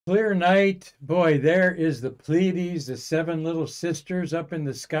Clear night. Boy, there is the Pleiades, the seven little sisters up in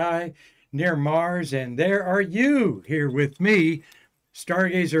the sky near Mars. And there are you here with me,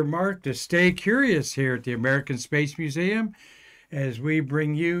 Stargazer MarQ, to stay curious here at the American Space Museum as we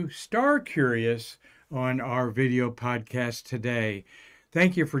bring you Star Curious on our video podcast today.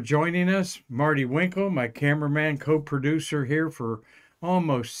 Thank you for joining us. Marty Winkle, my cameraman, co-producer here for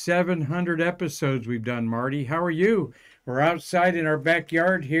almost 700 episodes we've done, Marty. How are you? We're outside in our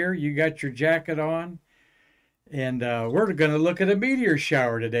backyard here. You got your jacket on. And we're going to look at a meteor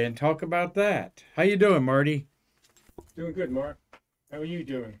shower today and talk about that. How you doing, Marty? Doing good, Mark. How are you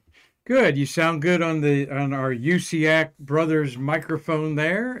doing? Good. You sound good on our UCAC Brothers microphone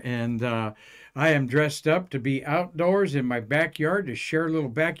there. And I am dressed up to be outdoors in my backyard to share a little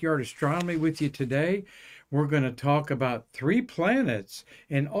backyard astronomy with you today. We're going to talk about 3 planets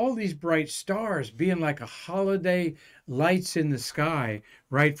and all these bright stars being like a holiday lights in the sky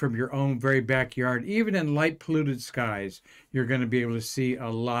right from your own very backyard. Even in light polluted skies, you're going to be able to see a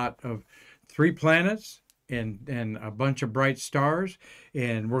lot of 3 planets and a bunch of bright stars.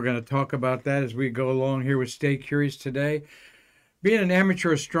 And we're going to talk about that as we go along here with Stay Curious today. Being an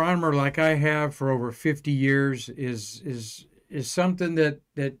amateur astronomer like I have for over 50 years is something that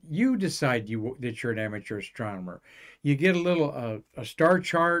you decide that you're an amateur astronomer. You get a star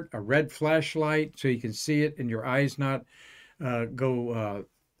chart, a red flashlight, so you can see it, and your eyes not go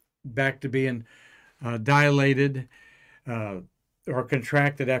back to being dilated or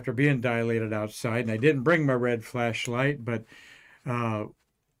contracted after being dilated outside. And I didn't bring my red flashlight, but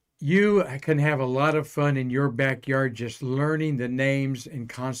you can have a lot of fun in your backyard just learning the names and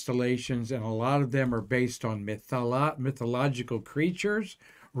constellations, and a lot of them are based on mythological creatures,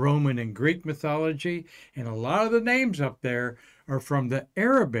 Roman and Greek mythology, and a lot of the names up there are from the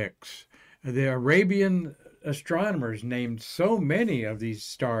Arabics. The Arabian astronomers named so many of these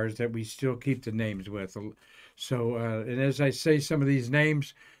stars that we still keep the names with. So, and as I say some of these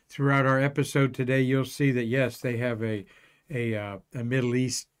names throughout our episode today, you'll see that yes, they have a Middle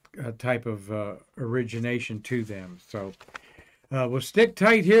East type of origination to them. So we'll stick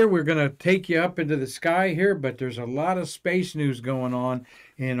tight here. We're going to take you up into the sky here, but there's a lot of space news going on.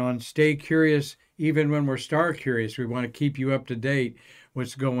 And on Stay Curious, even when we're Star Curious, we want to keep you up to date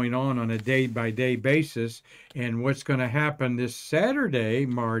what's going on a day-by-day basis. And what's going to happen this Saturday,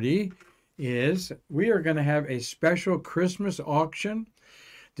 Marty, is we are going to have a special Christmas auction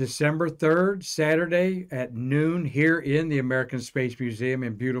December 3rd, Saturday at noon here in the American Space Museum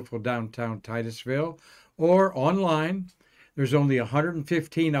in beautiful downtown Titusville, or online. There's only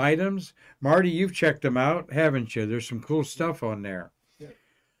 115 items. Marty, you've checked them out, haven't you? There's some cool stuff on there.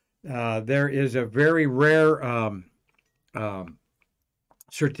 Yeah. There is a very rare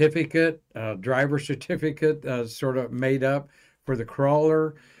certificate, driver certificate, sort of made up for the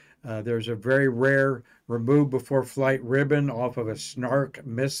crawler. There's a very rare remove before flight ribbon off of a Snark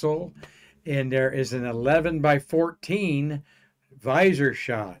missile. And there is an 11 by 14 visor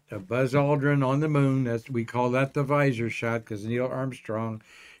shot of Buzz Aldrin on the moon. We call that the visor shot because Neil Armstrong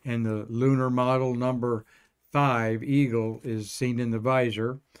and the lunar model number 5 Eagle is seen in the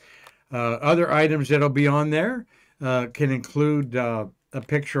visor. Other items that'll be on there can include a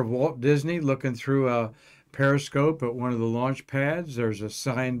picture of Walt Disney looking through a periscope at one of the launch pads. There's a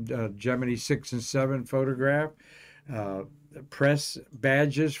signed Gemini 6 and 7 photograph, press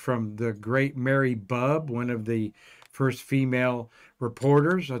badges from the great Mary Bubb, one of the first female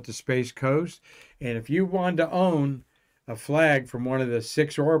reporters at the Space Coast. And if you wanted to own a flag from one of the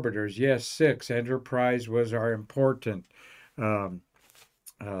 6 orbiters, yes, 6, Enterprise was our important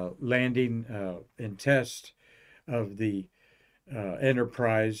landing and test of the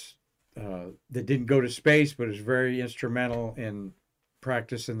Enterprise that didn't go to space, but is very instrumental in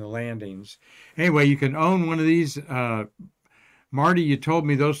practicing the landings. Anyway, you can own one of these. Marty, you told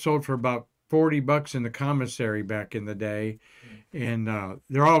me those sold for about $40 in the commissary back in the day, and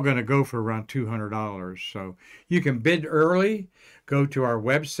they're all going to go for around $200. So you can bid early. Go to our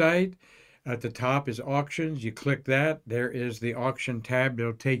website. At the top is auctions. You click that. There is the auction tab.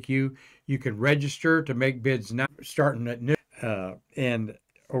 It'll take you. You can register to make bids now, starting at noon. And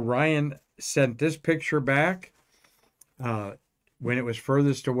Orion sent this picture back when it was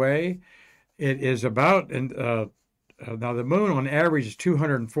furthest away. It is about, now the moon on average is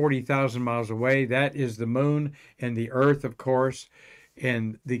 240,000 miles away. That is the moon and the Earth, of course.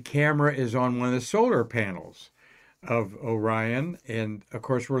 And the camera is on one of the solar panels of Orion. And of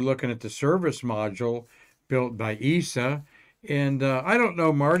course, we're looking at the service module built by ESA. And I don't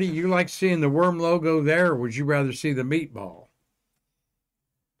know, Marty, you like seeing the worm logo there, or would you rather see the meatball?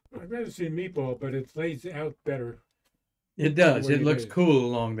 I'd rather see meatball, but it lays out better. It does. Where It you looks live. cool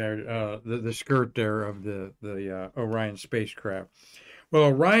along there, the skirt there of the Orion spacecraft. Well,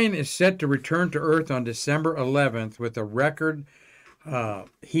 Orion is set to return to Earth on December 11th with a record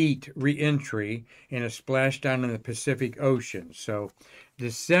heat reentry and a splashdown in the Pacific Ocean. So,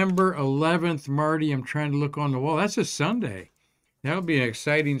 December 11th, Marty, I'm trying to look on the wall. That's a Sunday. That'll be an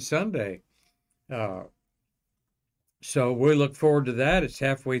exciting Sunday. Uh, so, we look forward to that. It's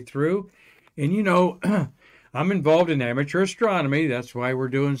halfway through. And I'm involved in amateur astronomy. That's why we're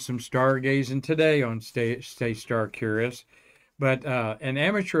doing some stargazing today on Stay Star Curious. But an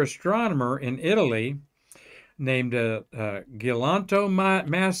amateur astronomer in Italy named Gilanto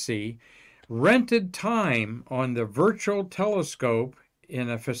Massi rented time on the virtual telescope in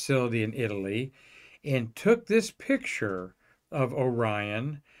a facility in Italy and took this picture of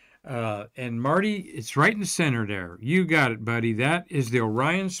Orion. And Marty, it's right in the center there. You got it, buddy. That is the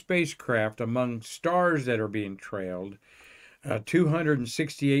Orion spacecraft among stars that are being trailed.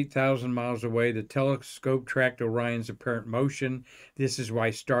 268,000 miles away, the telescope tracked Orion's apparent motion. This is why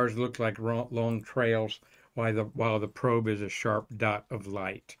stars look like long trails, while the probe is a sharp dot of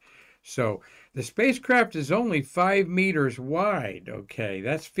light. So the spacecraft is only 5 meters wide. Okay,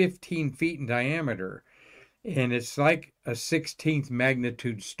 that's 15 feet in diameter. And it's like a 16th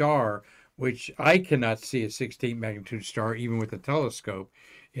magnitude star, which I cannot see a 16th magnitude star even with a telescope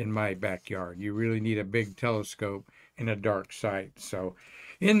in my backyard. You really need a big telescope in a dark site. So,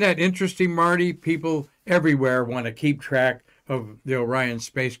 isn't that interesting, Marty? People everywhere want to keep track of the Orion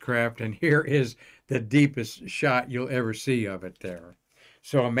spacecraft, and here is the deepest shot you'll ever see of it there.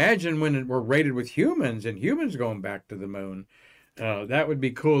 So imagine when we're rated with humans and humans going back to the moon. That would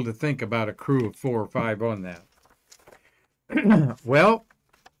be cool to think about a crew of 4 or 5 on that. Well,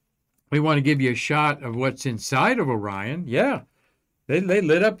 we want to give you a shot of what's inside of Orion. Yeah, they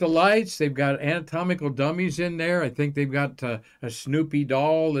lit up the lights. They've got anatomical dummies in there. I think they've got a Snoopy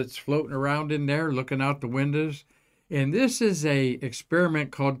doll that's floating around in there looking out the windows. And this is a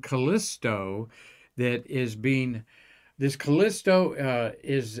experiment called Callisto that is being, this Callisto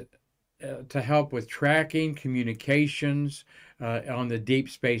is to help with tracking communications on the Deep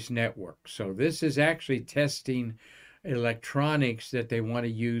Space Network. So this is actually testing electronics that they want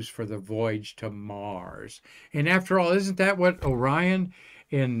to use for the voyage to Mars. And after all, isn't that what Orion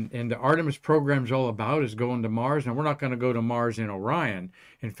and the Artemis program is all about, is going to Mars? And we're not going to go to Mars in Orion.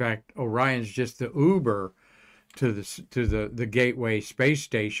 In fact, Orion's just the Uber to the Gateway space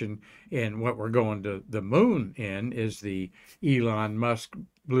station, and what we're going to the moon in is the Elon Musk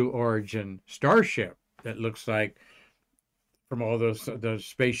Blue Origin starship that looks like from all those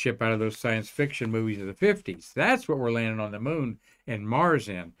spaceship out of those science fiction movies of the 50s. That's what we're landing on the moon and Mars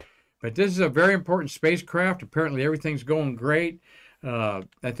in. But this is a very important spacecraft. Apparently everything's going great. I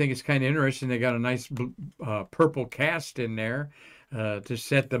think it's kind of interesting. They got a nice purple cast in there to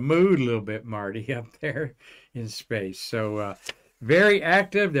set the mood a little bit, Marty, up there in space. So very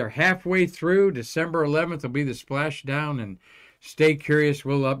active. They're halfway through. December 11th will be the splashdown, and stay curious.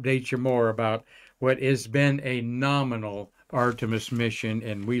 We'll update you more about what has been a nominal Artemis mission,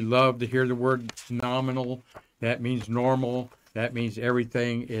 and we love to hear the word nominal. That means normal. That means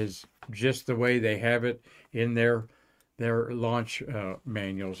everything is just the way they have it in their launch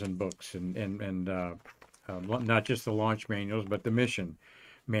manuals and books, and not just the launch manuals, but the mission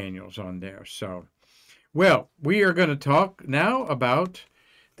manuals on there. So, well, we are going to talk now about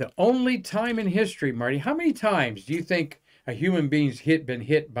the only time in history, Marty. How many times do you think a human being's been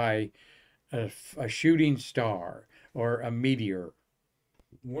hit by a shooting star or a meteor?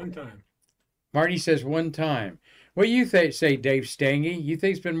 One time. Marty says one time. What do you say, Dave Stange? You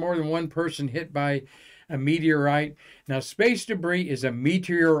think it's been more than one person hit by a meteorite? Now, space debris is a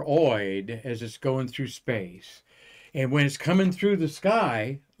meteoroid as it's going through space. And when it's coming through the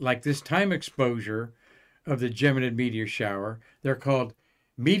sky, like this time exposure of the Geminid meteor shower, they're called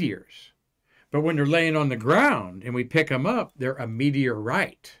meteors. But when they're laying on the ground and we pick them up, they're a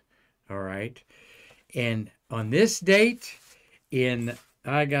meteorite. All right. And on this date,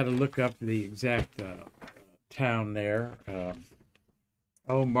 I got to look up the exact town there.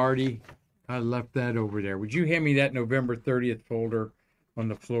 Oh, Marty, I left that over there. Would you hand me that November 30th folder on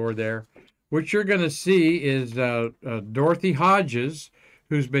the floor there? What you're going to see is Dorothy Hodges,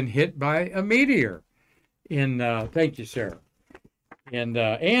 who's been hit by a meteor. Thank you, Sarah. And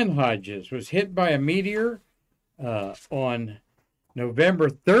Ann Hodges was hit by a meteor on November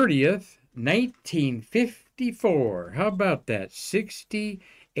 30th, 1954. How about that?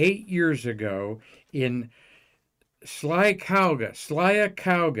 68 years ago in Slyacauga,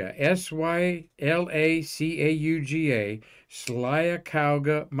 Slyacauga,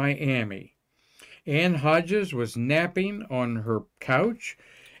 Slyacauga, Miami. Ann Hodges was napping on her couch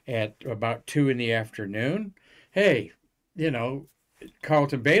at about 2 in the afternoon. Hey, you know,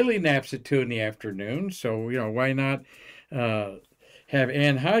 Carlton Bailey naps at 2 in the afternoon, so, why not uh, have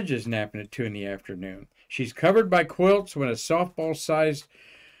Ann Hodges napping at 2 in the afternoon? She's covered by quilts when a softball-sized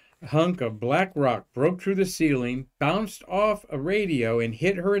hunk of black rock broke through the ceiling, bounced off a radio, and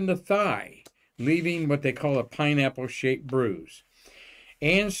hit her in the thigh, leaving what they call a pineapple-shaped bruise.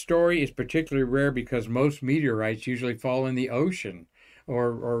 Ann's story is particularly rare because most meteorites usually fall in the ocean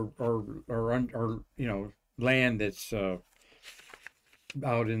or land that's out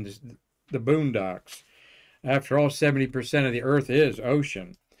in the boondocks. After all, 70% of the Earth is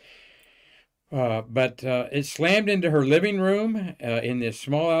ocean. But it slammed into her living room in this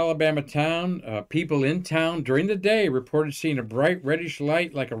small Alabama town. People in town during the day reported seeing a bright reddish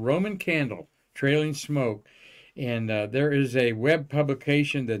light like a Roman candle trailing smoke. And there is a web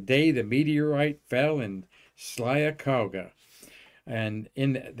publication, The Day the Meteorite Fell in Sliacauga. And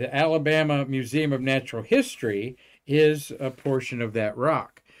in the Alabama Museum of Natural History is a portion of that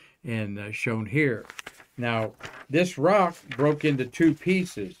rock, and shown here. Now, this rock broke into two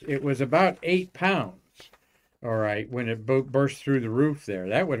pieces. It was about 8 pounds, all right, when it burst through the roof there.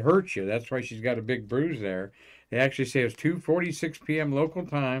 That would hurt you. That's why she's got a big bruise there. They actually say it was 2:46 p.m. local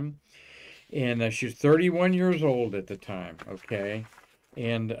time, and she was 31 years old at the time, okay?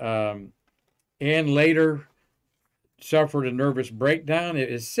 And later suffered a nervous breakdown. It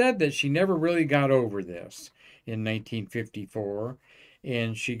is said that she never really got over this in 1954.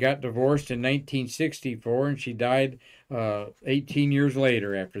 And she got divorced in 1964, and she died 18 years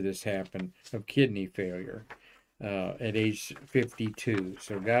later after this happened of kidney failure at age 52.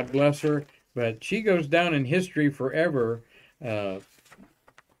 So God bless her. But she goes down in history forever,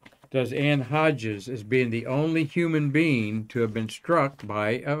 does Ann Hodges, as being the only human being to have been struck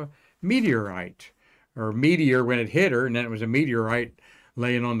by a meteorite, or meteor when it hit her, and then it was a meteorite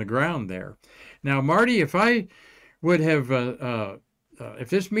laying on the ground there. Now, Marty, if I would have... if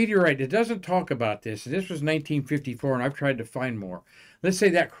this meteorite, it doesn't talk about this. This was 1954, and I've tried to find more. Let's say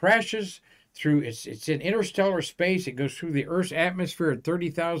that crashes through, it's in interstellar space. It goes through the Earth's atmosphere at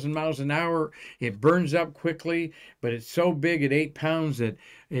 30,000 miles an hour. It burns up quickly, but it's so big at 8 pounds that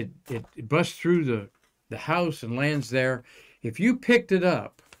it busts through the house and lands there. If you picked it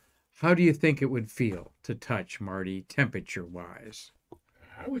up, how do you think it would feel to touch, Marty, temperature-wise?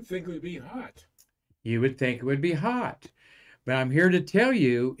 I would think it would be hot. You would think it would be hot. But I'm here to tell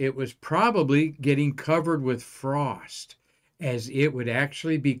you it was probably getting covered with frost, as it would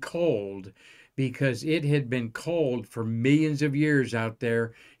actually be cold, because it had been cold for millions of years out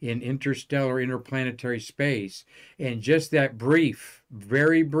there in interstellar interplanetary space. And just that brief,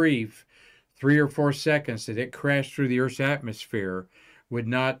 very brief, 3 or 4 seconds that it crashed through the Earth's atmosphere would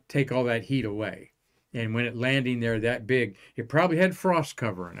not take all that heat away. And when it landing there that big, it probably had frost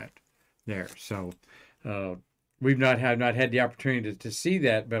covering it there. So we've not had the opportunity to see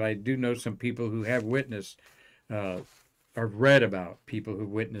that, but I do know some people who have witnessed or read about people who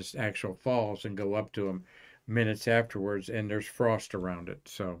witnessed actual falls and go up to them minutes afterwards, and there's frost around it.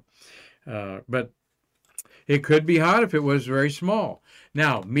 So, but it could be hot if it was very small.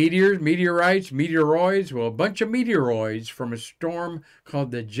 Now, meteors, meteorites, meteoroids, well, a bunch of meteoroids from a storm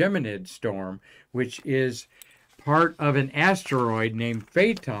called the Geminid storm, which is part of an asteroid named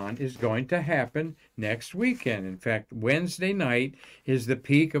Phaeton, is going to happen next weekend. In fact, Wednesday night is the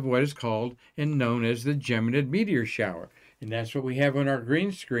peak of what is called and known as the Geminid meteor shower. And that's what we have on our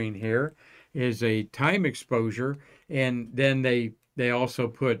green screen here, is a time exposure. And then they also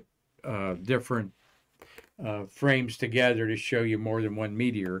put different frames together to show you more than one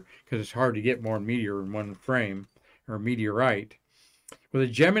meteor, because it's hard to get more meteor in one frame, or meteorite. Well,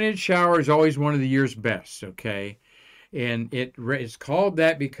 the Geminid shower is always one of the year's best, okay? And it's called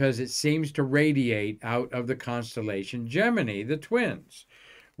that because it seems to radiate out of the constellation Gemini, the twins,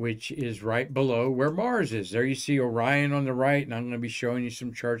 which is right below where Mars is. There you see Orion on the right, and I'm going to be showing you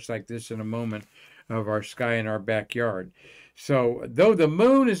some charts like this in a moment of our sky in our backyard. So, though the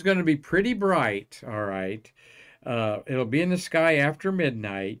moon is going to be pretty bright, all right, it'll be in the sky after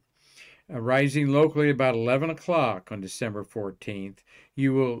midnight, rising locally about 11 o'clock on December 14th.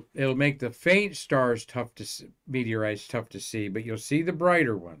 It'll make the faint stars meteorites tough to see, but you'll see the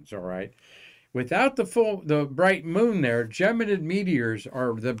brighter ones, all right? Without the bright moon there, Geminid meteors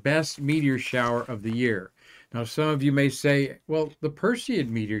are the best meteor shower of the year. Now, some of you may say, well, the Perseid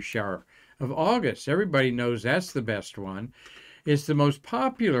meteor shower of August, everybody knows that's the best one. It's the most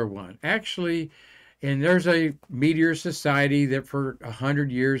popular one. Actually, and there's a meteor society that for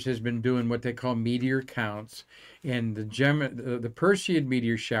 100 years has been doing what they call meteor counts. And the Perseid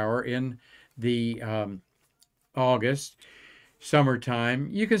meteor shower in the August, summertime,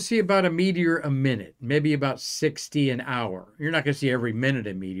 you can see about a meteor a minute, maybe about 60 an hour. You're not going to see every minute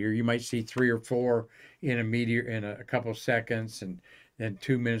a meteor. You might see 3 or 4 in a meteor in a couple seconds, and then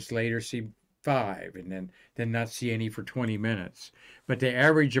 2 minutes later see 5, and then not see any for 20 minutes. But they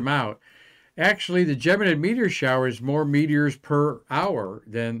average them out. Actually, the Geminid meteor shower is more meteors per hour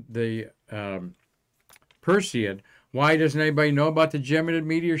than the Perseid. Why doesn't anybody know about the Geminid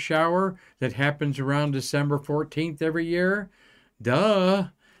meteor shower that happens around December 14th every year? Duh.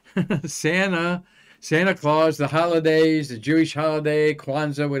 Santa Claus, the holidays, the Jewish holiday,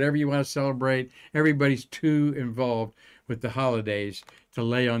 Kwanzaa, whatever you want to celebrate. Everybody's too involved with the holidays to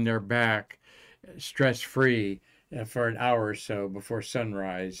lay on their back stress-free for an hour or so before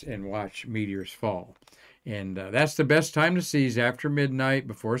sunrise and watch meteors fall. And that's the best time to see is after midnight,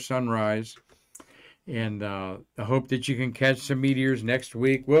 before sunrise. And I hope that you can catch some meteors next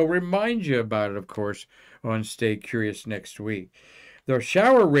week. We'll remind you about it, of course, on Stay Curious next week. The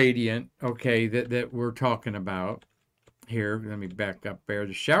shower radiant, okay, that we're talking about here, let me back up there.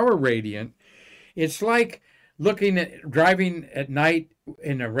 The shower radiant, it's like driving at night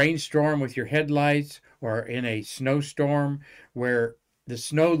in a rainstorm with your headlights or in a snowstorm where the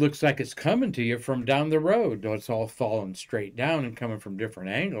snow looks like it's coming to you from down the road, though it's all falling straight down and coming from different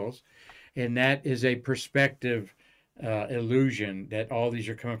angles. And that is a perspective illusion that all these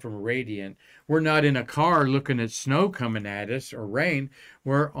are coming from a radiant. We're not in a car looking at snow coming at us or rain.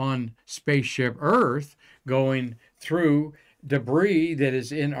 We're on spaceship Earth going through debris that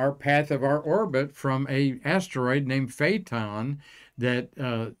is in our path of our orbit from a asteroid named Phaeton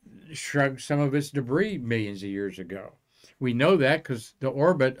that shrugged some of its debris millions of years ago. We know that because the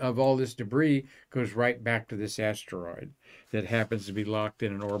orbit of all this debris goes right back to this asteroid that happens to be locked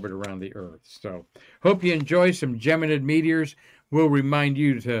in an orbit around the Earth. So hope you enjoy some Geminid meteors. We'll remind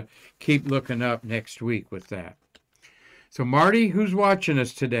you to keep looking up next week with that. So Marty, who's watching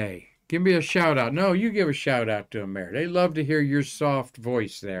us today? Give me a shout out. No, you give a shout out to them there. They love to hear your soft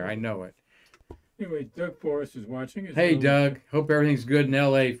voice there. I know it. Anyway, Doug Forrest is watching. Hey, Doug. Hope everything's good in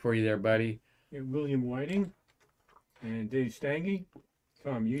L.A. for you there, buddy. William Whiting and Dave Stange,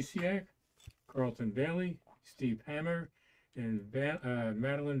 Tom Usiak, Carlton Bailey, Steve Hammer, and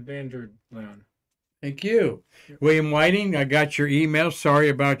Madeline Vanderlaan. Thank you. William Whiting, I got your email. Sorry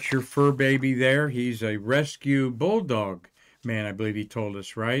about your fur baby there. He's a rescue bulldog man, I believe he told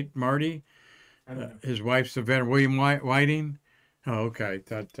us, right, Marty? I don't know. His wife's a vet. William Whiting? Oh, okay.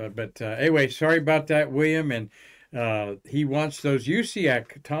 Anyway, sorry about that, William. And he wants those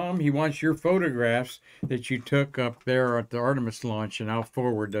USIAC, Tom, he wants your photographs that you took up there at the Artemis launch, and I'll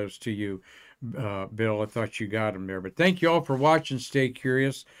forward those to you, Bill. I thought you got them there. But thank you all for watching Stay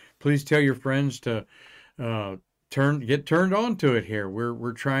Curious. Please tell your friends to get turned on to it here.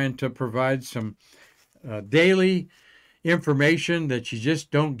 We're trying to provide some daily information that you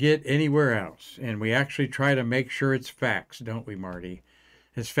just don't get anywhere else. And we actually try to make sure it's facts, don't we, Marty?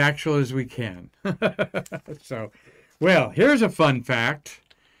 As factual as we can. So, well, here's a fun fact.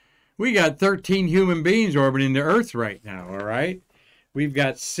 We got 13 human beings orbiting the Earth right now, all right? We've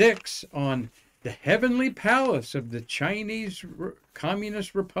got 6 on the heavenly palace of the Chinese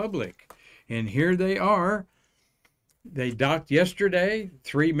Communist Republic. And here they are. They docked yesterday,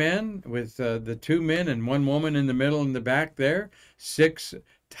 3 men with the 2 men and 1 woman in the middle and the back there. 6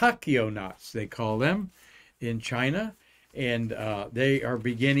 tachionauts, they call them, in China. And they are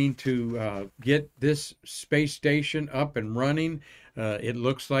beginning to get this space station up and running. It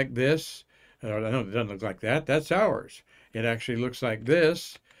looks like this. No, it doesn't look like that. That's ours. It actually looks like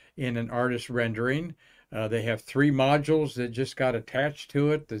this in an artist rendering. They have 3 modules that just got attached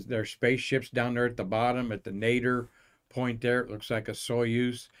to it. Their spaceships down there at the bottom at the nadir point there. It looks like a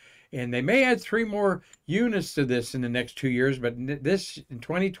Soyuz. And they may add 3 more units to this in the next 2 years, but this, in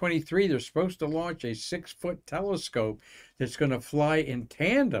 2023, they're supposed to launch a 6-foot telescope that's going to fly in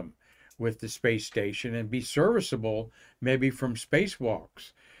tandem with the space station and be serviceable maybe from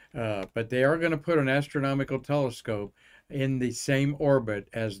spacewalks. But they are going to put an astronomical telescope in the same orbit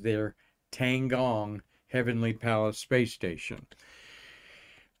as their Tiangong Heavenly Palace space station.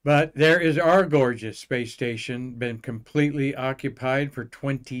 But there is our gorgeous space station, been completely occupied for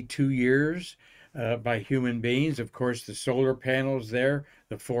 22 years by human beings. Of course, the solar panels there,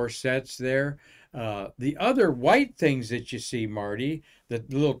 the 4 sets there. The other white things that you see, Marty, the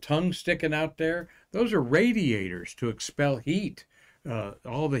little tongue sticking out there, those are radiators to expel heat.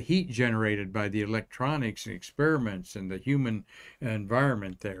 All the heat generated by the electronics and experiments and the human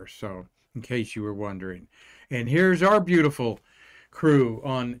environment there. So, in case you were wondering. And here's our beautiful crew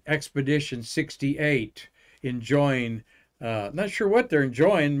on Expedition 68 enjoying Not sure what they're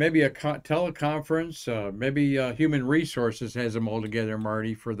enjoying. Maybe a teleconference. Maybe Human Resources has them all together,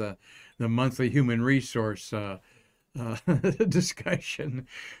 Marty, for the monthly human resource discussion.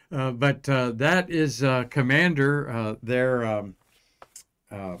 But that is Commander.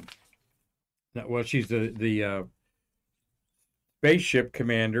 Well, she's the spaceship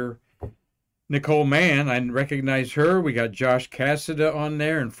commander. Nicole Mann, I recognize her. We got Josh Cassada on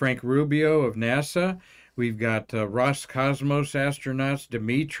there and Frank Rubio of NASA. We've got Roscosmos astronauts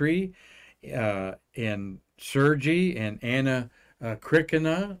Dmitry and Sergey and Anna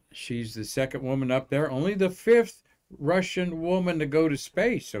Krikina. She's the second woman up there. Only the fifth Russian woman to go to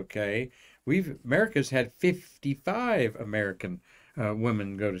space, okay? America's had 55 American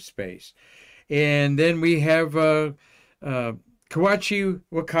women go to space. And then we have Kawachi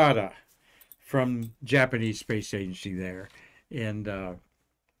Wakata from Japanese Space Agency there. And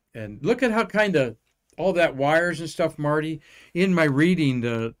look at how kind of all that wires and stuff, Marty. In my reading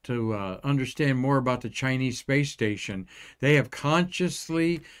to understand more about the Chinese space station, they have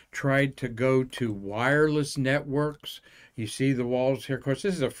consciously tried to go to wireless networks. You see the walls here. Of course,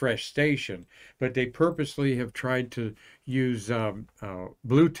 this is a fresh station, but they purposely have tried to use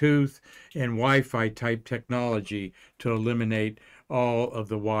Bluetooth and Wi-Fi type technology to eliminate all of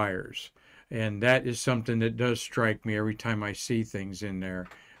the wires. And that is something that does strike me every time I see things in there.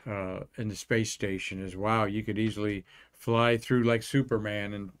 In the space station is, wow, you could easily fly through like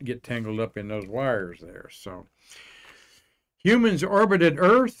Superman and get tangled up in those wires there. So humans orbited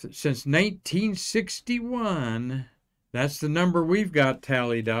Earth since 1961. That's the number we've got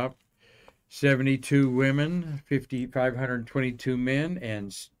tallied up. 72 women, 522 men,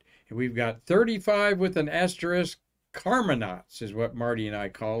 and we've got 35 with an asterisk, Karmanauts is what Marty and I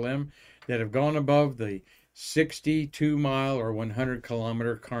call them, that have gone above the 62-mile or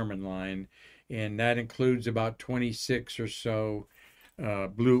 100-kilometer Kármán line, and that includes about 26 or so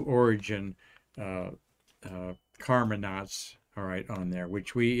Blue Origin Karmanauts, all right, on there,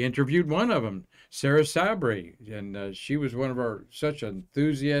 which we interviewed one of them, Sarah Sabri, and she was one of our such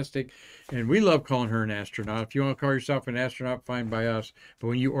enthusiastic, and we love calling her an astronaut. If you want to call yourself an astronaut, fine by us, but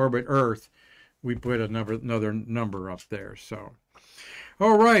when you orbit Earth, we put another number up there. So.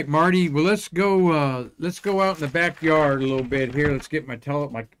 All right, Marty. Well, let's go out in the backyard a little bit here. Let's get my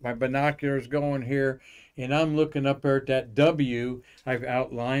binoculars going here, and I'm looking up there at that W I've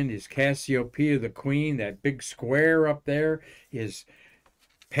outlined is Cassiopeia the Queen. That big square up there is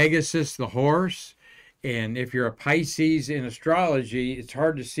Pegasus the horse. And if you're a Pisces in astrology, it's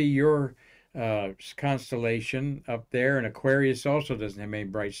hard to see your constellation up there. And Aquarius also doesn't have many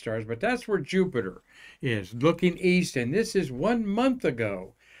bright stars, but that's where Jupiter is, looking east. And this is 1 month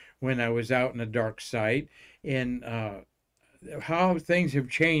ago when I was out in a dark site, and how things have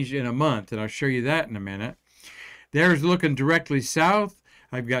changed in a month, and I'll show you that in a minute. There's looking directly south.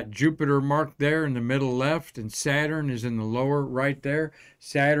 I've got Jupiter marked there in the middle left, and Saturn is in the lower right there.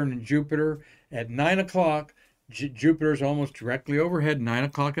 Saturn and Jupiter at 9 o'clock. Jupiter's almost directly overhead, 9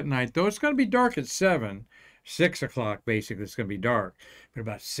 o'clock at night, though it's going to be dark at 6 o'clock, basically, it's going to be dark. But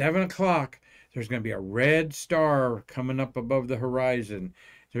about 7 o'clock, there's going to be a red star coming up above the horizon.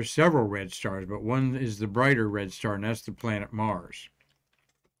 There's several red stars, but one is the brighter red star, and that's the planet Mars.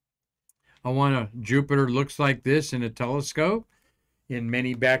 Jupiter looks like this in a telescope. In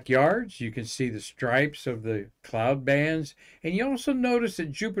many backyards, you can see the stripes of the cloud bands, and you also notice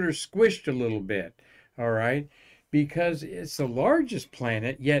that Jupiter's squished a little bit, all right, because it's the largest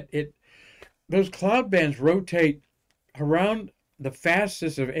planet, yet those cloud bands rotate around the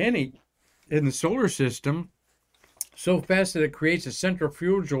fastest of any in the solar system, so fast that it creates a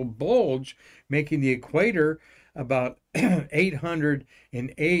centrifugal bulge, making the equator about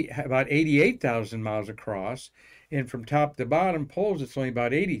 88,000 miles across, and from top to bottom poles, it's only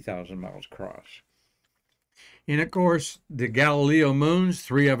about 80,000 miles across. And of course, the Galileo moons,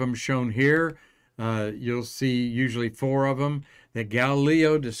 3 of them shown here. You'll see usually 4 of them that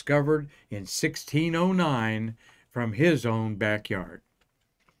Galileo discovered in 1609 from his own backyard.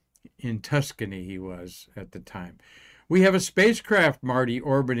 In Tuscany he was at the time. We have a spacecraft, Marty,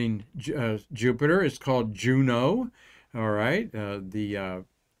 orbiting Jupiter. It's called Juno, all right, the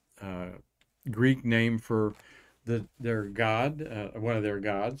Greek name for their god, one of their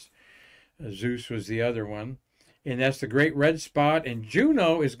gods. Zeus was the other one. And that's the great red spot. And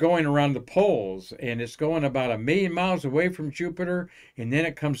Juno is going around the poles, and it's going about 1 million miles away from Jupiter, and then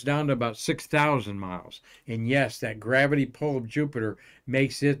it comes down to about 6,000 miles. And yes, that gravity pull of Jupiter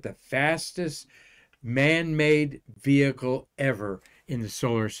makes it the fastest man-made vehicle ever in the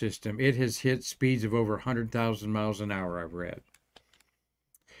solar system. It has hit speeds of over 100,000 miles an hour, I've read.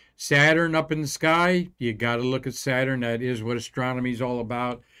 Saturn up in the sky, you got to look at Saturn. That is what astronomy is all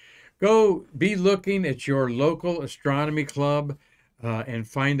about. Go be looking at your local astronomy club and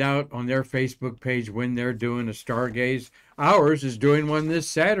find out on their Facebook page when they're doing a stargaze. Ours is doing one this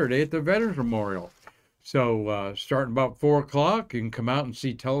Saturday at the Veterans Memorial. So starting about 4 o'clock, you can come out and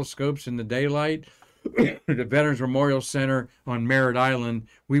see telescopes in the daylight. The Veterans Memorial Center on Merritt Island,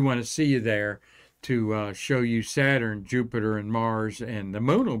 we want to see you there to show you Saturn, Jupiter, and Mars, and the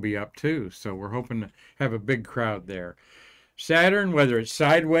moon will be up too. So we're hoping to have a big crowd there. Saturn, whether it's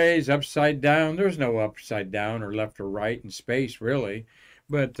sideways, upside down, there's no upside down or left or right in space, really.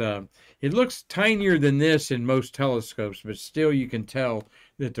 But it looks tinier than this in most telescopes, but still you can tell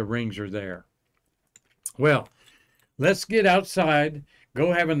that the rings are there. Well, let's get outside,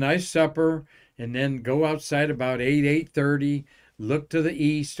 go have a nice supper, and then go outside about 8:30. Look to the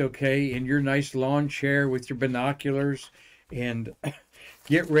east, okay, in your nice lawn chair with your binoculars, and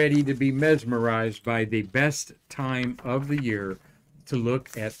get ready to be mesmerized by the best time of the year to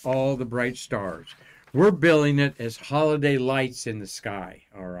look at all the bright stars. We're billing it as holiday lights in the sky,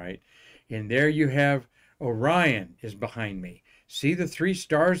 all right? And there you have Orion is behind me. See the 3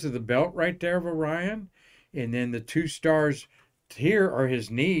 stars of the belt right there of Orion? And then the 2 stars here are his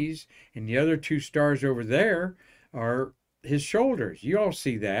knees, and the other 2 stars over there are his shoulders. You all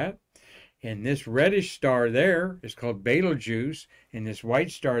see that. And this reddish star there is called Betelgeuse, and this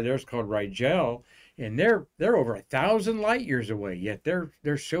white star there is called Rigel, and they're over 1,000 light years away. Yet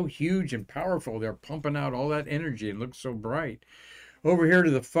they're so huge and powerful. They're pumping out all that energy and look so bright. Over here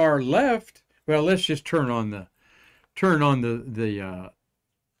to the far left, well, let's just put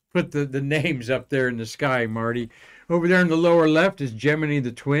the names up there in the sky, Marty. Over there in the lower left is Gemini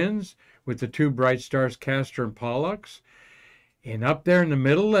the twins with the 2 bright stars, Castor and Pollux. And up there in the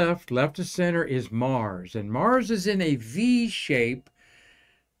middle left of center, is Mars. And Mars is in a V shape,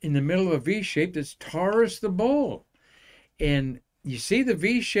 in the middle of a V shape that's Taurus the bull. And you see the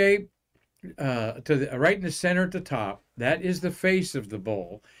V shape right in the center at the top. That is the face of the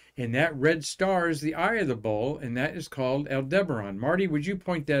bull. And that red star is the eye of the bull, and that is called Aldebaran. Marty, would you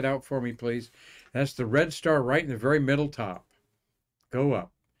point that out for me, please? That's the red star right in the very middle top. Go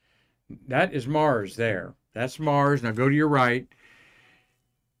up. That is Mars there. That's Mars. Now go to your right.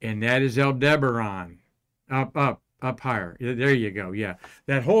 And that is Aldebaran. Up higher. There you go. Yeah.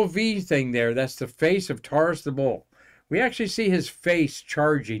 That whole V thing there, that's the face of Taurus the bull. We actually see his face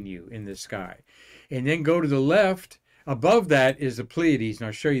charging you in the sky. And then go to the left. Above that is the Pleiades. And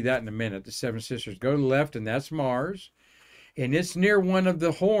I'll show you that in a minute. The 7 sisters. Go to the left, and that's Mars. And it's near one of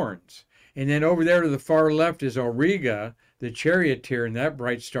the horns. And then over there to the far left is Auriga, the charioteer, and that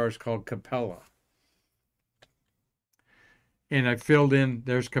bright star is called Capella. And I filled in,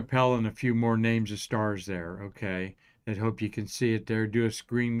 there's Capella and a few more names of stars there, okay? I hope you can see it there. Do a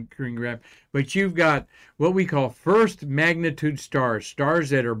screen grab. But you've got what we call first magnitude stars,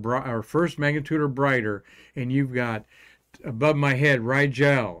 stars that are first magnitude or brighter. And you've got, above my head,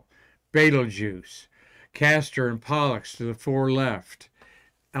 Rigel, Betelgeuse, Castor and Pollux to the 4 left,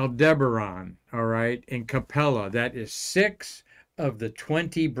 Aldebaran, all right, and Capella. That is 6 of the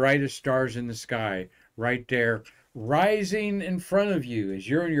 20 brightest stars in the sky right there, rising in front of you as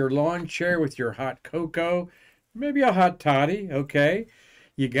you're in your lawn chair with your hot cocoa, maybe a hot toddy, okay?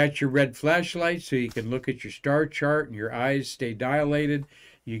 You got your red flashlight so you can look at your star chart and your eyes stay dilated.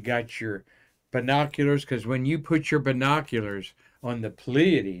 You got your binoculars, because when you put your binoculars on the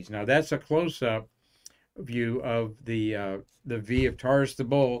Pleiades, now that's a close-up view of the V of Taurus the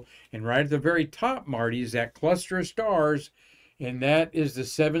bull, and right at the very top, Marty, is that cluster of stars, and that is the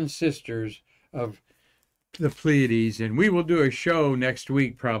 7 sisters of the Pleiades. And we will do a show next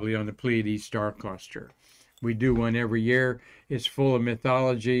week probably on the Pleiades star cluster. We do one every year. It's full of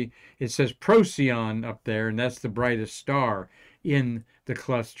mythology. It says Procyon up there, and that's the brightest star in the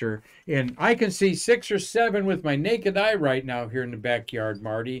cluster. And I can see 6 or 7 with my naked eye right now here in the backyard,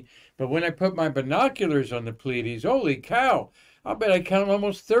 Marty. But when I put my binoculars on the Pleiades, holy cow, I'll bet I count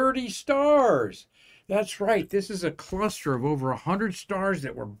almost 30 stars. That's right. This is a cluster of over 100 stars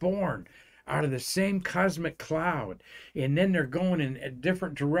that were born out of the same cosmic cloud. And then they're going in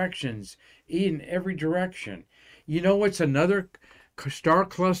different directions, in every direction. You know what's another star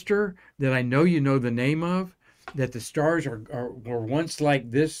cluster that I know you know the name of? That the stars were once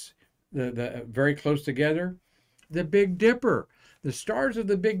like this, the very close together? The Big Dipper. The stars of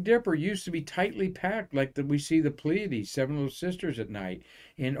the Big Dipper used to be tightly packed like we see the Pleiades, 7 little sisters at night.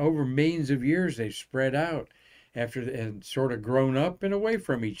 And over millions of years, they've spread out and sort of grown up and away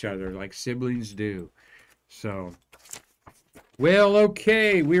from each other like siblings do. So Well,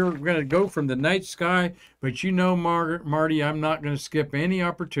 okay, we were going to go from the night sky, but you know, Marty, I'm not going to skip any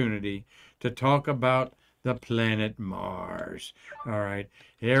opportunity to talk about the planet Mars. All right,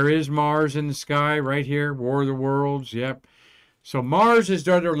 there is Mars in the sky right here, War of the Worlds. Yep. So Mars is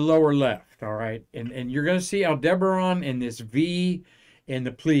on the lower left. All right, and you're going to see Aldebaran and this V and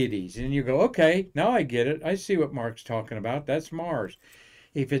the Pleiades, and you go, okay, now I get it. I see what Mark's talking about. That's Mars.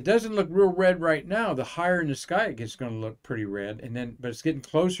 If it doesn't look real red right now, the higher in the sky it gets going to look pretty red, and then but it's getting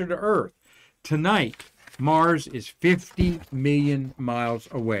closer to Earth. Tonight, Mars is 50 million miles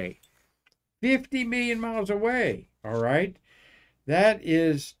away. 50 million miles away. All right, that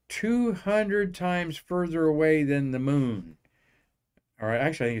is 200 times further away than the moon. All right,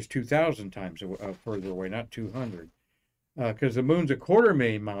 actually, I think it's 2,000 times further away, not 200, because the moon's a quarter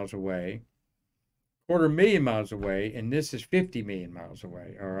million miles away. Quarter million miles away, and this is 50 million miles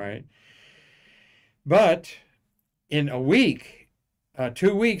away. All right, but in a week,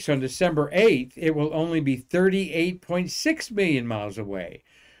 2 weeks, on December 8th, it will only be 38.6 million miles away.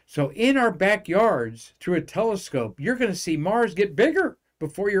 So in our backyards, through a telescope, you're going to see Mars get bigger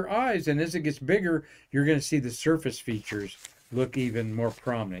before your eyes, and as it gets bigger, you're going to see the surface features look even more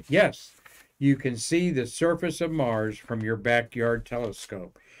prominent. Yes, you can see the surface of Mars from your backyard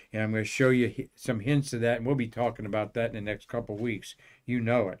telescope. And I'm going to show you some hints of that, and we'll be talking about that in the next couple of weeks. You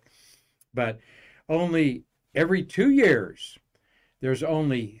know it. But only every 2 years, there's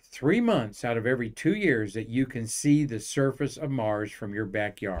only 3 months out of every 2 years that you can see the surface of Mars from your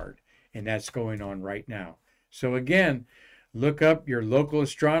backyard. And that's going on right now. So again, look up your local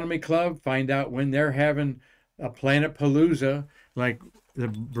astronomy club, find out when they're having a Planet Palooza, like the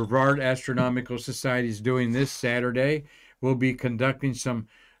Brevard Astronomical Society is doing this Saturday. We'll be conducting some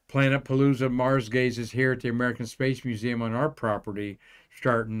Planet Palooza Mars gazes here at the American Space Museum on our property,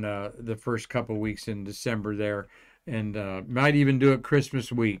 starting the first couple weeks in December there, and might even do it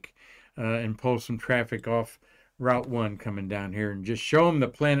Christmas week and pull some traffic off Route 1 coming down here and just show them the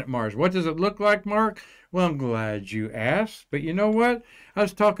planet Mars. What does it look like, Mark? Well, I'm glad you asked, but you know what? I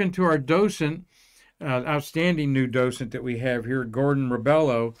was talking to our docent, outstanding new docent that we have here, Gordon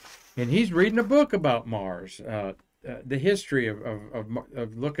Rebello, and he's reading a book about Mars. The history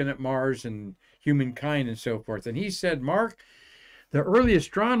of looking at Mars and humankind and so forth. And he said, Mark, the early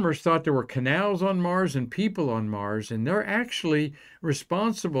astronomers thought there were canals on Mars and people on Mars, and they're actually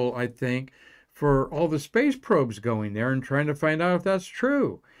responsible, I think, for all the space probes going there and trying to find out if that's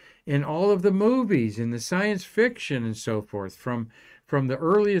true. In all of the movies and the science fiction and so forth, from the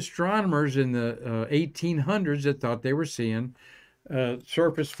early astronomers in the 1800s that thought they were seeing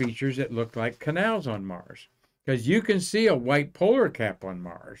surface features that looked like canals on Mars. Because you can see a white polar cap on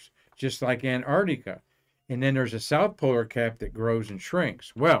Mars, just like Antarctica. And then there's a south polar cap that grows and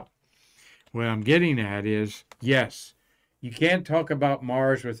shrinks. Well, what I'm getting at is, yes, you can't talk about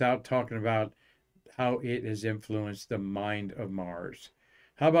Mars without talking about how it has influenced the mind of Mars.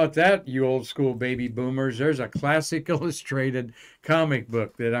 How about that, you old school baby boomers? There's a classic illustrated comic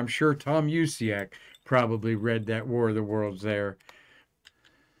book that I'm sure Tom Usiak probably read, that War of the Worlds there.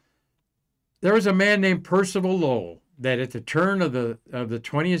 There was a man named Percival Lowell that at the turn of the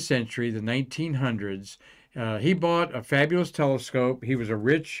 20th century, the 1900s, he bought a fabulous telescope. He was a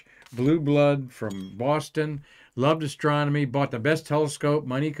rich blue blood from Boston, loved astronomy, bought the best telescope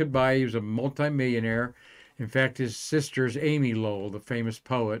money could buy. He was a multimillionaire. In fact, his sister's Amy Lowell, the famous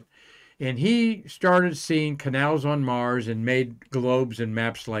poet. And he started seeing canals on Mars and made globes and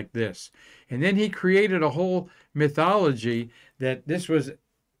maps like this. And then he created a whole mythology that this was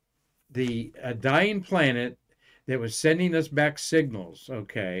a dying planet that was sending us back signals,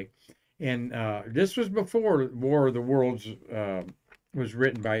 okay? And this was before War of the Worlds was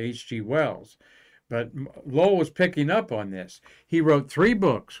written by H.G. Wells. But Lowell was picking up on this. He wrote 3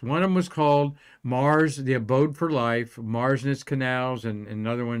 books. One of them was called Mars, the Abode for Life, Mars and its Canals, and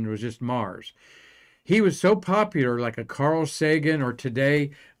another one was just Mars. He was so popular, like a Carl Sagan, or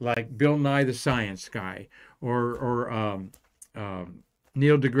today, like Bill Nye the Science Guy, or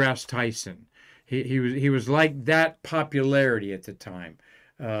Neil deGrasse Tyson. He was like that popularity at the time.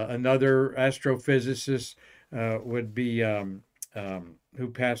 Another astrophysicist would be who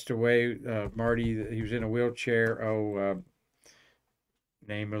passed away, Marty. He was in a wheelchair.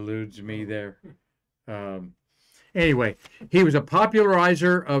 Name eludes me there. Anyway, he was a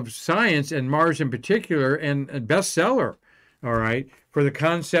popularizer of science and Mars in particular, and a bestseller, all right, for the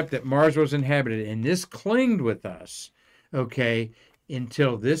concept that Mars was inhabited. And this clinged with us, okay,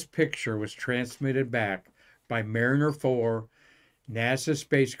 until this picture was transmitted back by Mariner 4, NASA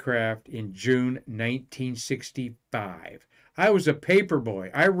spacecraft in June 1965. I was a paper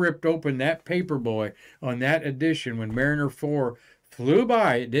boy. I ripped open that paper boy on that edition when Mariner 4 flew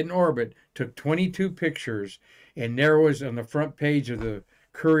by. It didn't orbit, took 22 pictures, and there was on the front page of the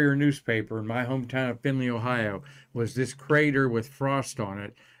Courier newspaper in my hometown of Findlay, Ohio, was this crater with frost on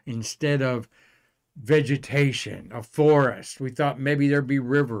it instead of vegetation, a forest. We thought maybe there'd be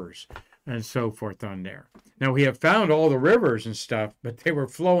rivers and so forth on there. Now, we have found all the rivers and stuff, but they were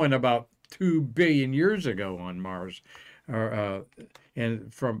flowing about 2 billion years ago on Mars. But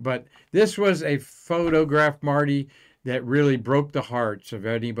this was a photograph, Marty, that really broke the hearts of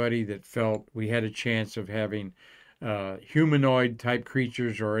anybody that felt we had a chance of having humanoid type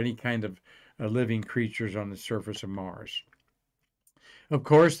creatures or any kind of living creatures on the surface of Mars. Of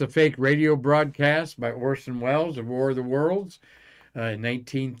course, the fake radio broadcast by Orson Welles of War of the Worlds in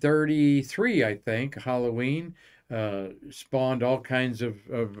 1933, I think, Halloween, spawned all kinds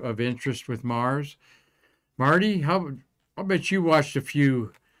of interest with Mars. Marty, I'll bet you watched a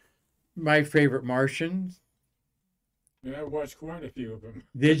few My Favorite Martians. Yeah, I watched quite a few of them.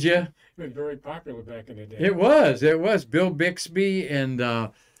 Did you? It was very popular back in the day. It was. Bill Bixby and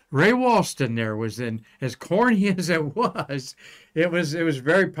Ray Walston there was in, as corny as it was a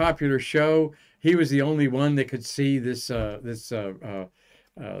very popular show. He was the only one that could see this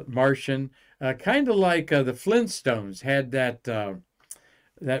Martian, kind of like the Flintstones had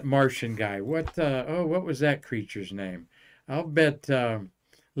that Martian guy. What was that creature's name? I'll bet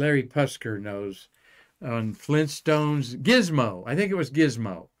Larry Pusker knows. On Flintstones, Gizmo. I think it was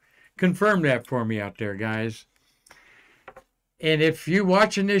Gizmo. Confirm that for me out there, guys. And if you're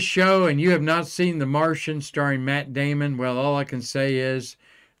watching this show and you have not seen The Martian starring Matt Damon, well, all I can say is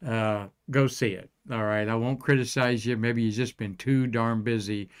go see it. All right, I won't criticize you. Maybe you've just been too darn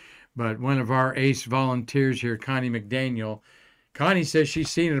busy. But one of our ace volunteers here, Connie McDaniel, Connie says she's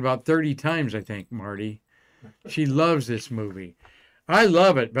seen it about 30 times, I think, Marty. She loves this movie. I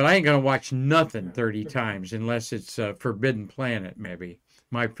love it, but I ain't going to watch nothing 30 times unless it's Forbidden Planet, maybe,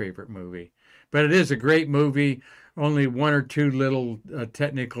 my favorite movie. But it is a great movie, only one or two little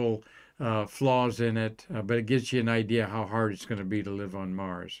technical flaws in it, but it gives you an idea how hard it's going to be to live on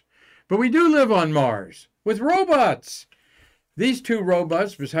Mars. But we do live on Mars with robots. These two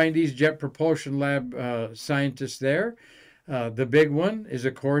robots behind these Jet Propulsion Lab scientists there, the big one is,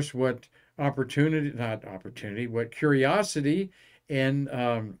 of course, what Curiosity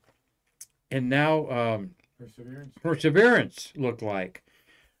and now Perseverance look like.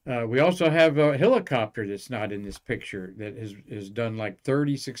 We also have a helicopter that's not in this picture that has done like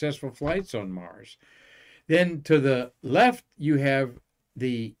 30 successful flights on Mars. Then to the left, you have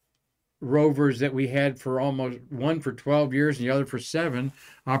the rovers that we had for almost one for 12 years and the other for 7,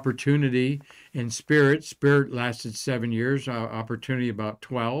 Opportunity and Spirit. Spirit lasted 7 years, Opportunity about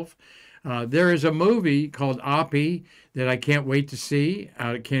 12. There is a movie called Oppie that I can't wait to see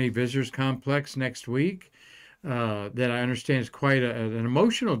out at Kennedy Visitors Complex next week. That I understand is quite an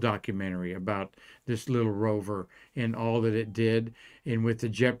emotional documentary about this little rover and all that it did. And with the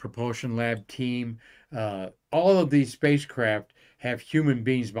Jet Propulsion Lab team, all of these spacecraft have human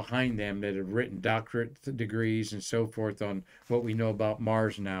beings behind them that have written doctorate degrees and so forth on what we know about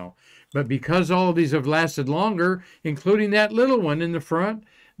Mars now. But because all of these have lasted longer, including that little one in the front,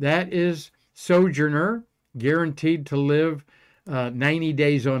 that is Sojourner, guaranteed to live 90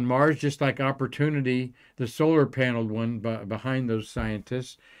 days on Mars, just like Opportunity, the solar paneled one behind those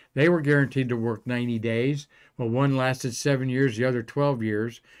scientists. They were guaranteed to work 90 days. Well, one lasted 7 years, the other 12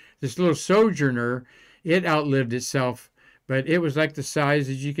 years. This little Sojourner, it outlived itself, but it was like the size,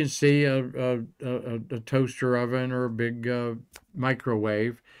 as you can see, a toaster oven or a big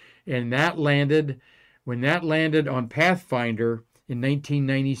microwave. And that landed, when that landed on Pathfinder in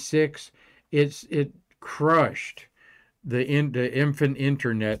 1996, it crushed the infant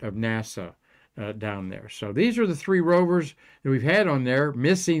internet of NASA down there. So these are the 3 rovers that we've had on there.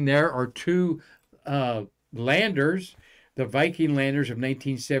 Missing there are 2 landers. The Viking landers of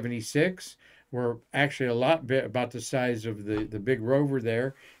 1976 were actually a lot about the size of the big rover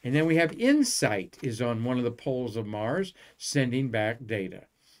there. And then we have InSight is on one of the poles of Mars, sending back data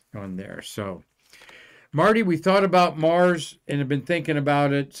on there. So, Marty, we thought about Mars and have been thinking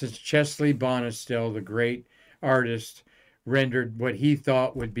about it since Chesley Bonestell, the great artist, rendered what he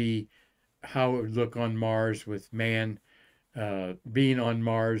thought would be how it would look on Mars with man being on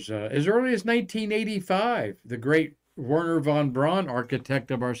Mars as early as 1985. The great Werner von Braun, architect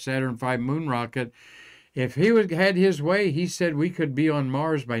of our Saturn V moon rocket, if he had his way, he said we could be on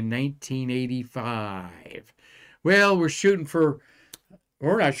Mars by 1985. Well, we're not shooting for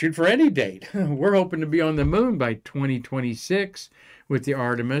any date. We're hoping to be on the moon by 2026 with the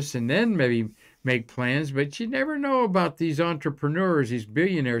Artemis, and then maybe make plans, but you never know about these entrepreneurs, these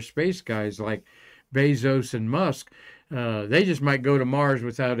billionaire space guys like Bezos and Musk. They just might go to Mars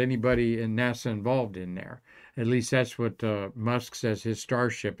without anybody in NASA involved in there. At least that's what Musk says his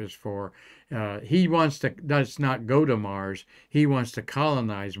Starship is for. He does not go to Mars. He wants to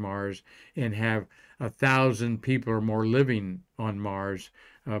colonize Mars and have 1,000 people or more living on Mars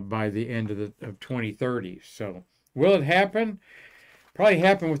by the end of 2030. So will it happen? Probably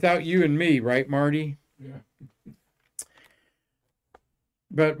happen without you and me, right, Marty? Yeah.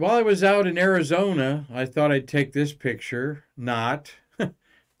 But while I was out in Arizona, I thought I'd take this picture. Not.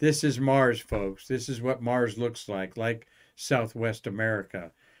 This is Mars, folks. This is what Mars looks like Southwest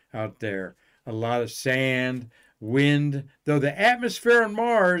America out there. A lot of sand, wind. Though the atmosphere on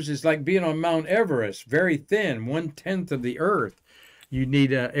Mars is like being on Mount Everest, very thin, 1/10 of the Earth. You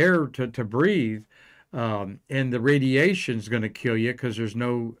need air to breathe. And the radiation is going to kill you because there's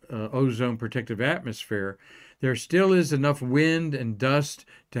no ozone protective atmosphere. There still is enough wind and dust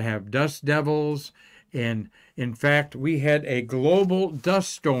to have dust devils. And in fact, we had a global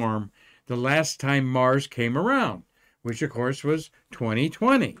dust storm the last time Mars came around, which of course was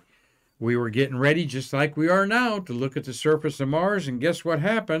 2020. We were getting ready, just like we are now, to look at the surface of Mars. And guess what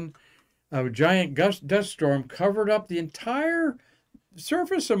happened? A giant dust storm covered up the entire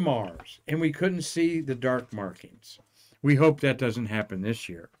surface of Mars, and we couldn't see the dark markings. We hope that doesn't happen this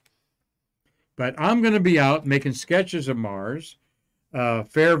year. But I'm going to be out making sketches of Mars.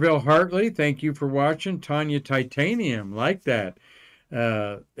 Fairville Hartley, thank you for watching. Tanya Titanium, like that.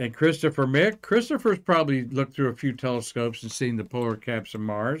 And Christopher Mick. Christopher's probably looked through a few telescopes and seen the polar caps of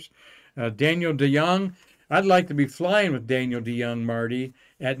Mars. Daniel DeYoung, I'd like to be flying with Daniel DeYoung, Marty,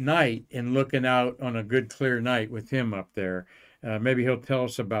 at night and looking out on a good clear night with him up there. Maybe he'll tell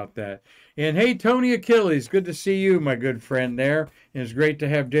us about that. And hey, Tony Achilles, good to see you, my good friend there. And it's great to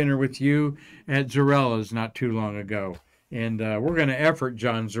have dinner with you at Zarella's not too long ago. And we're going to effort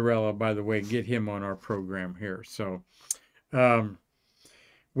John Zarella, by the way, get him on our program here. So,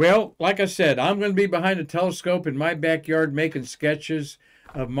 well, like I said, I'm going to be behind a telescope in my backyard making sketches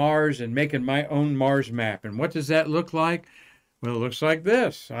of Mars and making my own Mars map. And what does that look like? Well, it looks like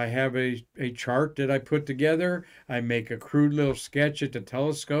this. I have a chart that I put together. I make a crude little sketch at the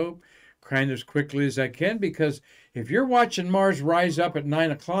telescope kind of as quickly as I can, because if you're watching Mars rise up at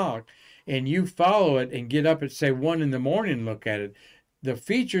 9 o'clock and you follow it and get up at, say, 1 in the morning and look at it, the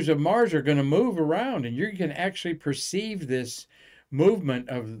features of Mars are going to move around, and you can actually perceive this movement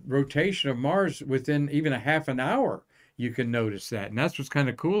of rotation of Mars within even a half an hour. You can notice that, and that's what's kind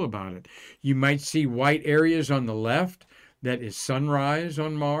of cool about it. You might see white areas on the left. That is sunrise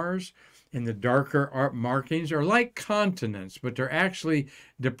on Mars, and the darker markings are like continents, but they're actually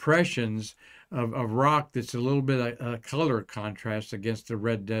depressions of rock that's a little bit of a color contrast against the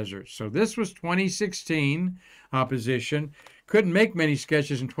red desert. So this was 2016 opposition. Couldn't make many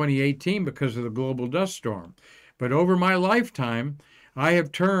sketches in 2018 because of the global dust storm. But over my lifetime, I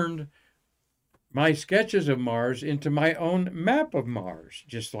have turned my sketches of Mars into my own map of Mars,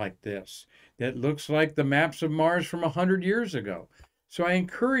 just like this. That looks like the maps of Mars from 100 years ago. So I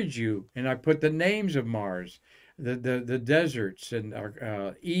encourage you, and I put the names of Mars, the deserts, and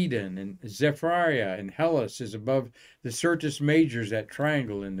Eden, and Zephyria, and Hellas is above the Syrtis Majors, that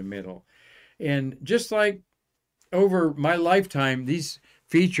triangle in the middle. And just like over my lifetime, these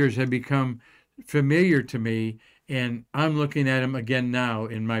features have become familiar to me, and I'm looking at them again now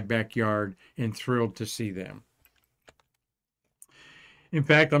in my backyard and thrilled to see them. In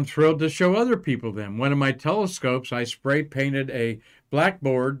fact, I'm thrilled to show other people them. One of my telescopes, I spray painted a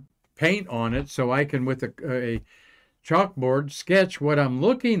blackboard paint on it so I can, with a chalkboard, sketch what I'm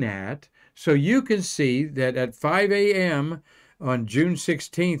looking at, so you can see that at 5 a.m. on June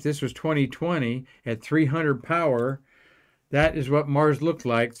 16th, this was 2020, at 300 power, that is what Mars looked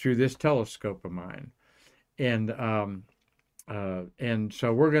like through this telescope of mine. And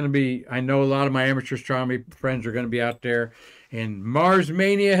so we're going to be, I know a lot of my amateur astronomy friends are going to be out there, and Mars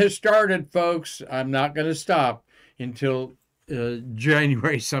Mania has started, folks. I'm not going to stop until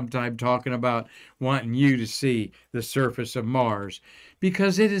January sometime, talking about wanting you to see the surface of Mars,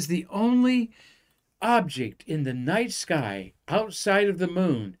 because it is the only object in the night sky outside of the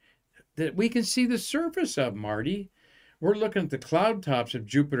moon that we can see the surface of, Marty. We're looking at the cloud tops of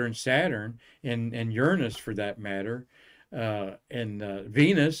Jupiter and Saturn, and Uranus for that matter. And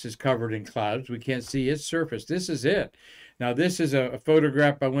Venus is covered in clouds. We can't see its surface. This is it. Now, this is a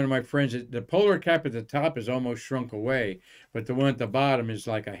photograph by one of my friends. The polar cap at the top is almost shrunk away, but the one at the bottom is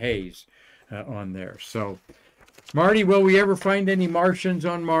like a haze on there. So, Marty, will we ever find any Martians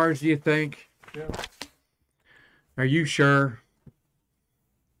on Mars, do you think? Yeah. Are you sure?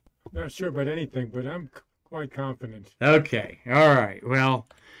 Not sure about anything, but I'm quite confident. Okay. All right. Well,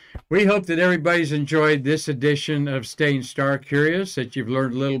 we hope that everybody's enjoyed this edition of Staying Star Curious, that you've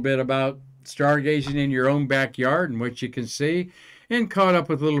learned a little bit about stargazing in your own backyard and what you can see, and caught up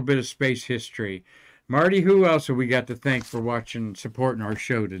with a little bit of space history. Marty, who else have we got to thank for watching and supporting our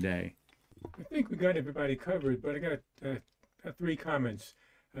show today? I think we got everybody covered, but I got 3 comments.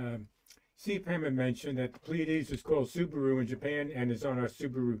 Steve Hammond mentioned that the Pleiades is called Subaru in Japan and is on a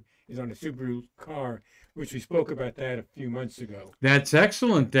Subaru car, which we spoke about that a few months ago. That's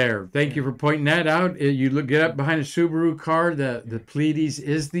excellent there. Thank you for pointing that out. Get up behind a Subaru car, the Pleiades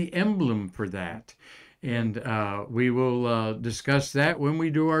is the emblem for that. And we will discuss that when we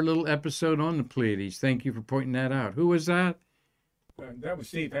do our little episode on the Pleiades. Thank you for pointing that out. Who was that? That was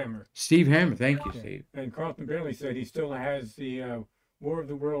Steve Hammer. Steve Hammer. Thank you, Steve. And Carlton Bailey said he still has the War of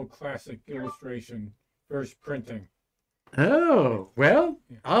the World classic illustration first printing. Oh, well,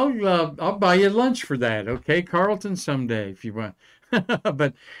 I'll buy you lunch for that, okay, Carlton, someday if you want.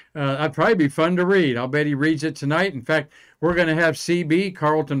 But it'd probably be fun to read. I'll bet he reads it tonight. In fact, we're going to have CB,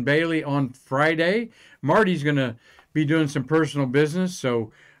 Carlton Bailey, on Friday. Marty's going to be doing some personal business,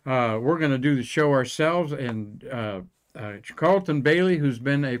 so we're going to do the show ourselves. And Carlton Bailey, who's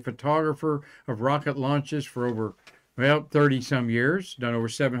been a photographer of rocket launches for over, 30-some years, done over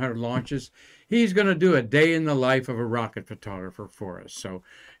 700 launches. He's going to do a day in the life of a rocket photographer for us. So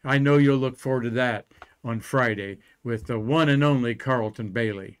I know you'll look forward to that on Friday with the one and only Carlton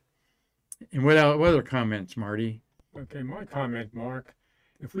Bailey. And what other comments, Marty? Okay, my comment, Mark.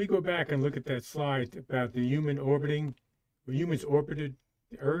 If we go back and look at that slide about the humans orbited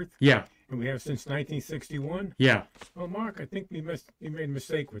the Earth. Yeah. And we have since 1961. Yeah. Well, Mark, I think we made a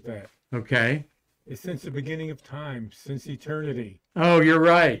mistake with that. Okay. It's since the beginning of time, since eternity. Oh, you're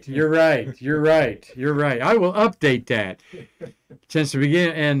right. You're right. You're right. You're right. I will update that since the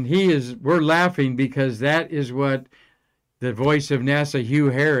beginning. And we're laughing because that is what the voice of NASA, Hugh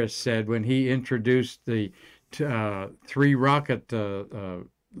Harris, said when he introduced the 3 rocket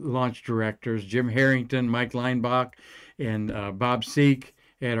launch directors, Jim Harrington, Mike Leinbach, and Bob Seek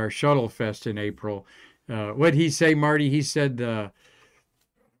at our Shuttle Fest in April. What'd he say, Marty? He said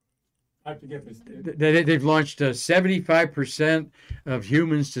I forget this. they've launched 75% of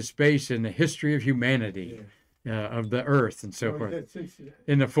humans to space in the history of humanity, of the Earth and so forth.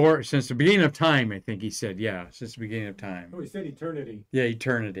 Since the beginning of time, I think he said, since the beginning of time. Oh, he said eternity. Yeah,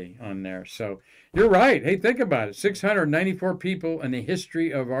 eternity on there. So you're right. Hey, think about it. 694 people in the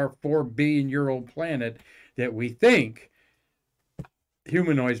history of our 4 billion-year-old planet that we think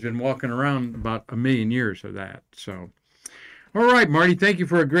humanoids been walking around about 1 million years of that. So. All right, Marty, thank you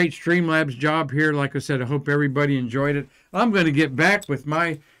for a great Streamlabs job here. Like I said, I hope everybody enjoyed it. I'm going to get back with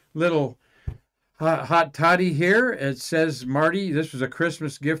my little hot toddy here. It says, Marty, this was a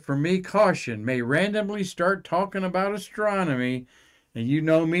Christmas gift from me. Caution, may randomly start talking about astronomy, and you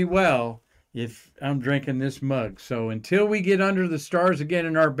know me well if I'm drinking this mug. So until we get under the stars again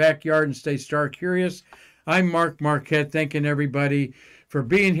in our backyard and stay star curious, I'm Marquette, thanking everybody for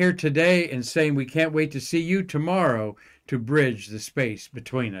being here today and saying we can't wait to see you tomorrow to bridge the space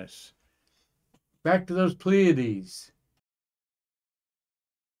between us. Back to those Pleiades.